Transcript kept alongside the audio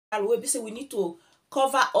wey be say we need to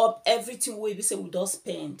cover up everything wey be say we don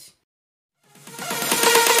spend.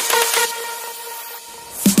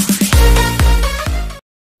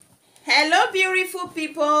 Hello beautiful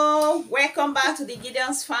people, welcome back to the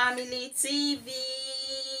Gideon's Family TV.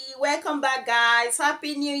 Welcome back guys,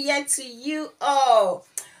 happy new year to you all.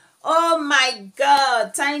 Oh my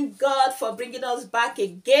God, thank God for bringing us back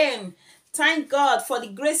again. Thank God for the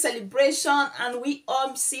great celebration, and we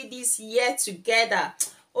all see this year together.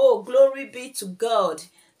 Oh, glory be to God.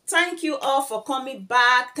 Thank you all for coming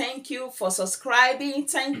back. Thank you for subscribing.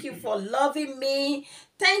 Thank you for loving me.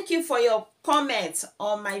 Thank you for your comments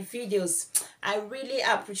on my videos. I really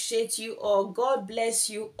appreciate you all. God bless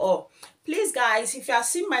you all. Please guys, if you have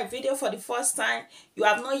seen my video for the first time, you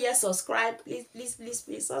have not yet subscribed, please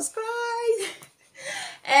subscribe.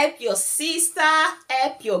 Help your sister,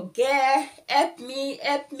 help your girl, help me,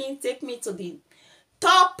 take me to the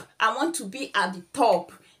top. I want to be at the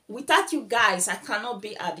top. Without you guys, I cannot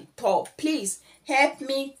be at the top. Please help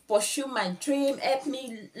me pursue my dream. Help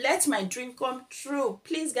me let my dream come true.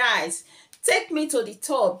 Please guys, take me to the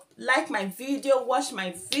top. Like my video, watch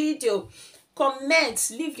my video,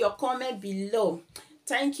 comment, leave your comment below.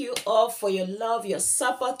 Thank you all for your love, your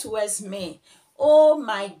support towards me. Oh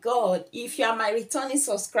my God, if you are my returning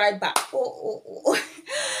subscriber,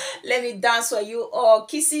 let me dance for you all.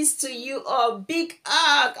 Kisses to you all. Big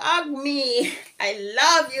hug me. I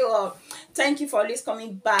love you all. Thank you for always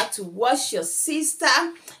coming back to watch your sister.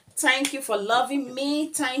 Thank you for loving me.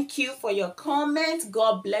 Thank you for your comments.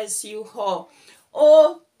 God bless you all.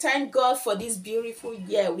 Oh, thank God for this beautiful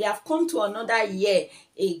year. We have come to another year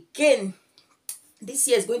again. This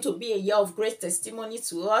year is going to be a year of great testimony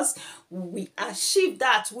to us. We achieved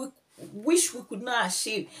that we wish we could not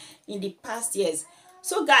achieve in the past years.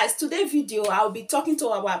 So guys, today's video I'll be talking to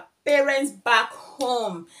our parents back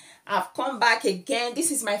home. I've come back again.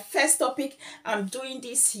 This is my first topic I'm doing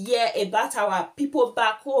this year about our people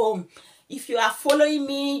back home. If you are following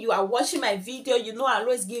me, you are watching my video, you know I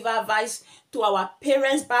always give advice to our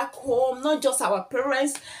parents back home. Not just our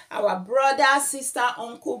parents, our brother, sister,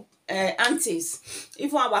 uncle, aunties,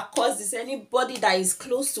 even our cousins, anybody that is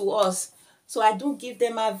close to us. So I do give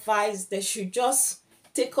them advice. They should just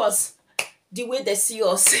take us the way they see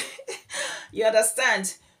us. You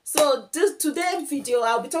understand? So today's video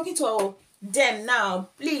I'll be talking to them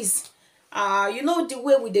now. Please, you know the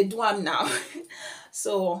way we they do them now.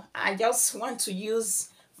 So I just want to use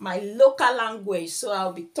my local language. So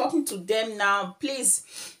I'll be talking to them now.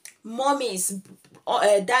 Please, mommies,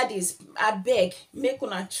 daddies, I beg, make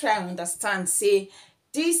una try understand. Say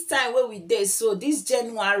this time where we did, so this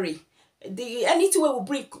January, the anything we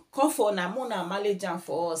bring come for na mona manager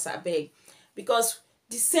for us, I beg, because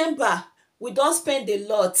December we don't spend a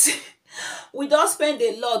lot. We don't spend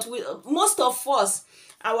a lot. Most of us,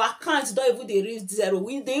 our accounts don't even they reach zero.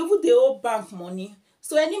 They even they owe bank money.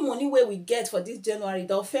 So any money where we get for this January,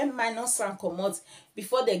 they'll first minus and come out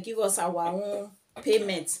before they give us our own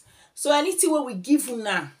payments. So anything where we give you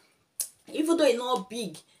now, even though it's not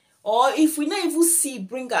big, or if we not even see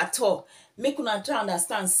bring at all, make una try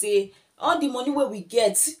understand. Say all the money where we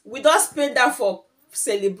get, we don't spend that for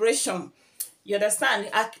celebration. You understand?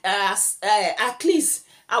 At least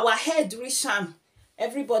our head reach am.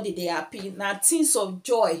 Everybody they happy. Now things of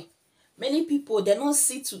joy. Many people they don't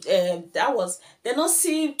see they don't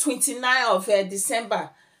see 29th of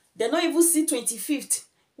December. They don't even see 25th,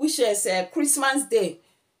 which is Christmas Day.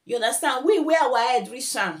 You understand? We wear our head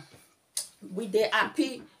reach am. We they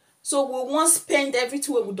happy. So we won't spend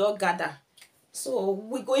everything we don't gather. So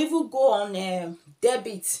we go even go on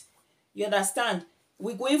debit. You understand?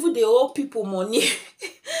 We go even the old people money.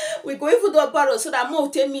 We go even do borrow so that more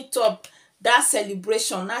take me top that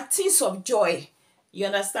celebration. Now things of joy. You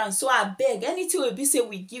understand? So I beg, anything we be say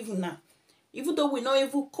we give now, even though we not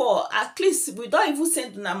even call, at least we don't even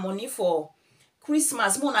send na money for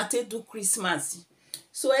Christmas. More not take do Christmas.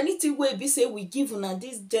 So anything we be say we give now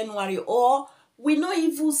this January, or we not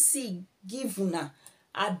even see give now,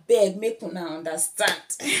 I beg, make una understand.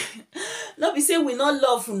 Not be say we not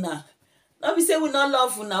love una. Not be say we not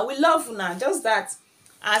love una. We love una. Just that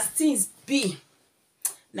as things be,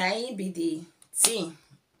 na it be the thing.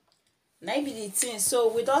 Na it be the thing.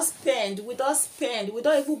 So we don't spend. We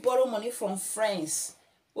don't even borrow money from friends.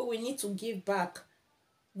 What we need to give back.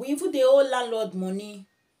 We even the old landlord money.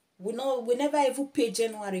 We never even pay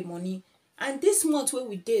January money. And this month where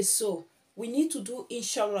we did, so we need to do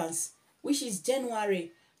insurance, which is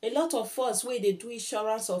January. A lot of us where they do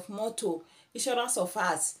insurance of motor, insurance of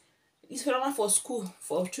house, insurance for school,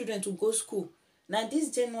 for children to go school. Now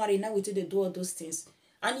this January, now we do all those things.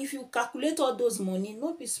 And if you calculate all those money,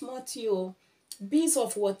 not be smart, you. bills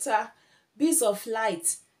of water, bills of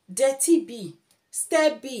light, dirty bill,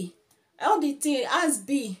 step bill, all the thing as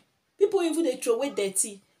bill. People even dey throw away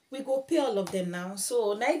dirty, we go pay all of them now.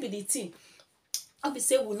 So na be the thing. No be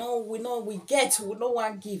say we get, we no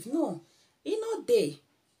wan give. No, e no dey.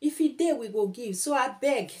 If e dey, we go give. So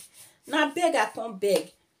abeg, na beg I come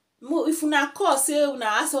beg. If una call say una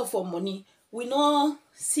ask us for money, we no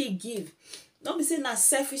see give. No be say na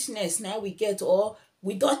selfishness na we get, or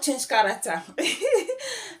we don change character.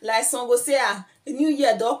 Like some go say, new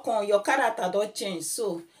year don come, your character don change.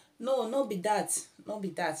 So no be that, no be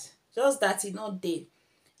that. Just that e no dey.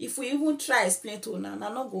 If we even try explain to una, una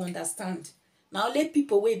no go understand. Na only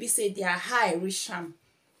people wey be say their high reach am,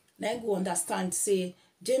 na go understand say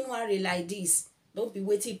January like this, no be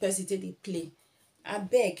wetin person take dey play.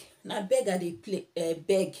 Abeg, na beg I dey play,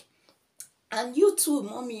 beg. And you too,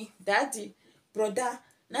 mommy, daddy, brother,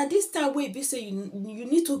 na this time wey be say you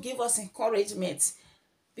need to give us encouragement,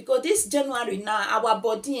 because this January now our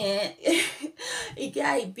body e get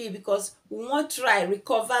how e be, because we wan try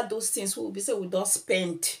recover those things wey be say we don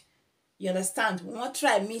spend. You understand? We wan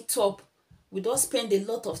try meet up. We don spend a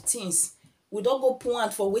lot of things. We don go put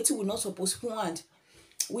hand for wetin we no suppose put hand.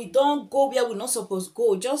 We don go where we no suppose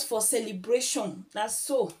go just for celebration. Na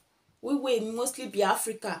so we mostly be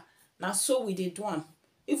Africa. Na so we dey do am.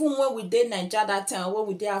 Even when we dey Naija that time, when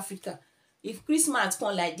we dey Africa, if Christmas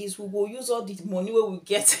come like this, we go use all the money wey we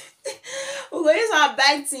get. We go use am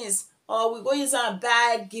buy things, or we go use am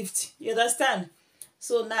buy gift. You understand?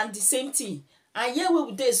 So na the same thing. And here wey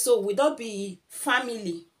we dey, so we don be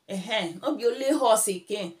family. No be only us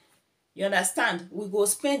again. You understand? We go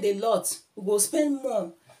spend a lot. We go spend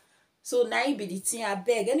more. So na it be the thing.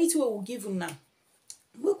 Abeg, anything wey we give una,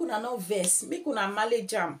 make una no vex, make una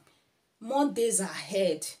manage am. More days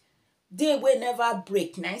ahead. Day wey never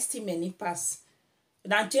break, na still many pass.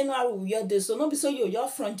 Na January we hear this, so no be so you hear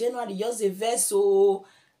from January just dey vex o,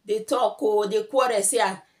 dey talk o, dey quarrel say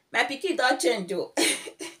my pikin don change o.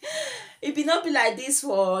 E be no be like this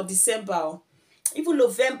for December o. Even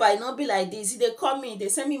November e no be like this. E dey call me, dey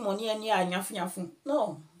send me money anyhow, nyafu nyafu.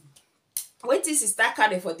 No. Wetin sister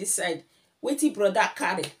carry for this side, wetin brother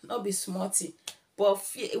carry, no be small thing. But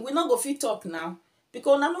we no go fit talk now,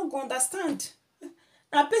 because una no go understand.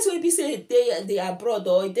 Na person wey be say dey abroad,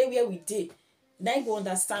 or dey where we dey, na go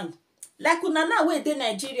understand. Like una now wey dey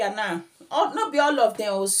Nigeria now, no be all of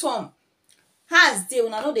them, or some house dey,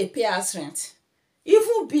 una no dey pay house rent.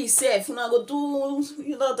 Even be sef, una go do,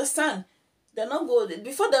 you no understand. They no go,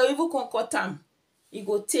 before they even come cut am, e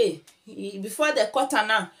go tey. Before they cut am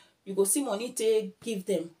now, you go see money take give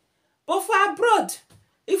them. But for abroad,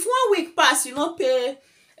 if 1 week pass, you no pay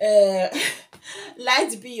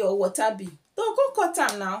light bill or water bill, they'll go cut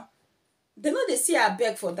am now. They no dey see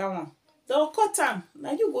abeg for that one. They'll cut am.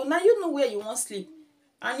 Now you go, now you know where you wan sleep.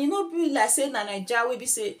 And e no be like say na Naija wey be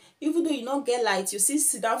say, even though you no get light, you still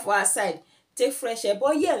sit down for outside, take fresh air.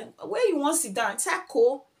 But yeah, where you wan sit down,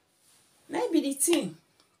 tackle. Na be the thing.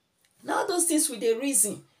 Now those things with the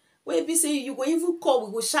reason, wey be say you go even call,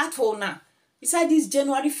 we go shout for una. Beside this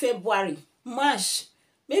January, February, March,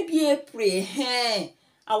 maybe April,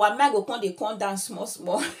 our mind go come dey come down small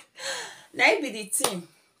small. Na be the thing.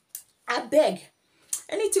 Abeg,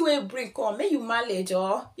 anything wey you bring come, make you manage.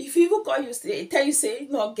 Or if you even call you, say tell you say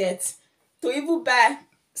no get to even buy,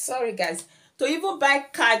 sorry guys, to even buy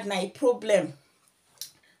card na a problem.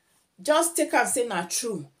 Just take am say na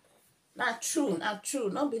true. Na true, na true,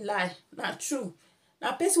 no be lie, na true.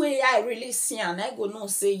 Na person wey I really see am, I go know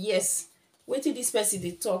say yes, wetin this person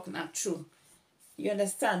dey talk na true. You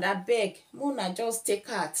understand? Abeg, make una just take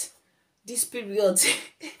heart this period.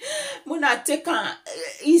 Make una take am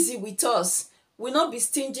easy with us. We no be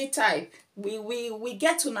stingy type. We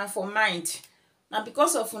get una for mind. Na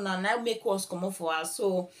because of una na make us comot for house.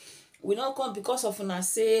 So we no come because of una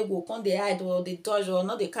say we come dey hide or dey dodge, or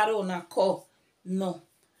no dey carry una call. No.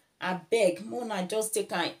 Abeg, make una just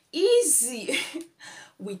take am easy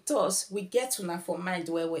with us. We get una for mind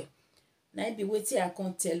well well. Na be wetin I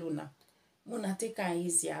come tell una. Make una take am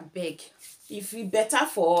easy, abeg. If e better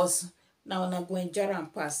for us, na una go enjoy am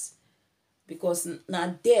pass. Because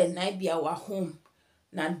na there na be our home.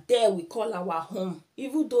 Na there we call our home.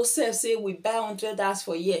 Even though say we buy 100 house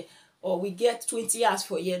for year, or we get 20 house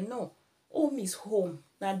for year, no. Home is home.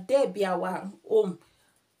 Na there be our home.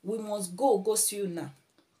 We must go see una.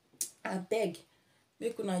 Abeg,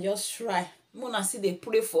 make una just try. Make una still dey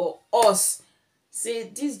pray for us. Say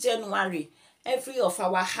this January, every of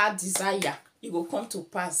our heart desire, e go come to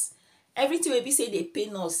pass. Everything wey be say dey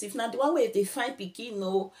pain us, if na the one wey dey find pikin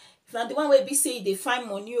o, if na the one wey be say dey find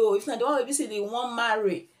money o, if na the one wey be say dey wan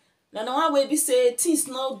marry, na the one wey be say things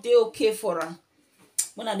no dey okay for am,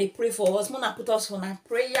 Una dey pray for us, una put us on a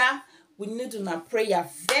prayer. We need una prayer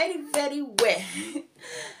very, very well.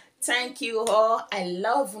 Thank you all. I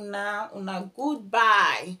love una. Una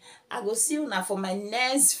goodbye. I go see una for my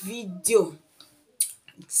next video.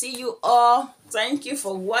 See you all. Thank you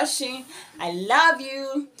for watching. I love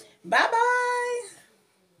you. Bye bye.